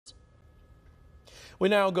We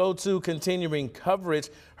now go to continuing coverage.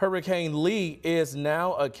 Hurricane Lee is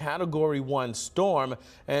now a Category 1 storm,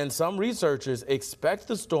 and some researchers expect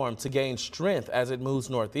the storm to gain strength as it moves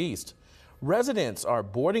northeast. Residents are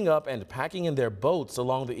boarding up and packing in their boats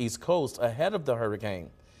along the East Coast ahead of the hurricane.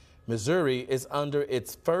 Missouri is under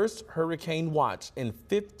its first hurricane watch in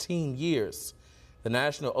 15 years. The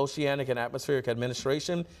National Oceanic and Atmospheric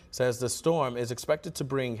Administration says the storm is expected to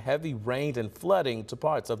bring heavy rain and flooding to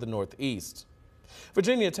parts of the Northeast.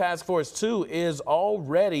 Virginia Task Force 2 is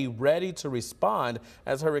already ready to respond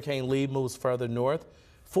as Hurricane Lee moves further north.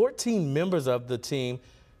 14 members of the team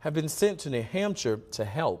have been sent to New Hampshire to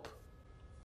help.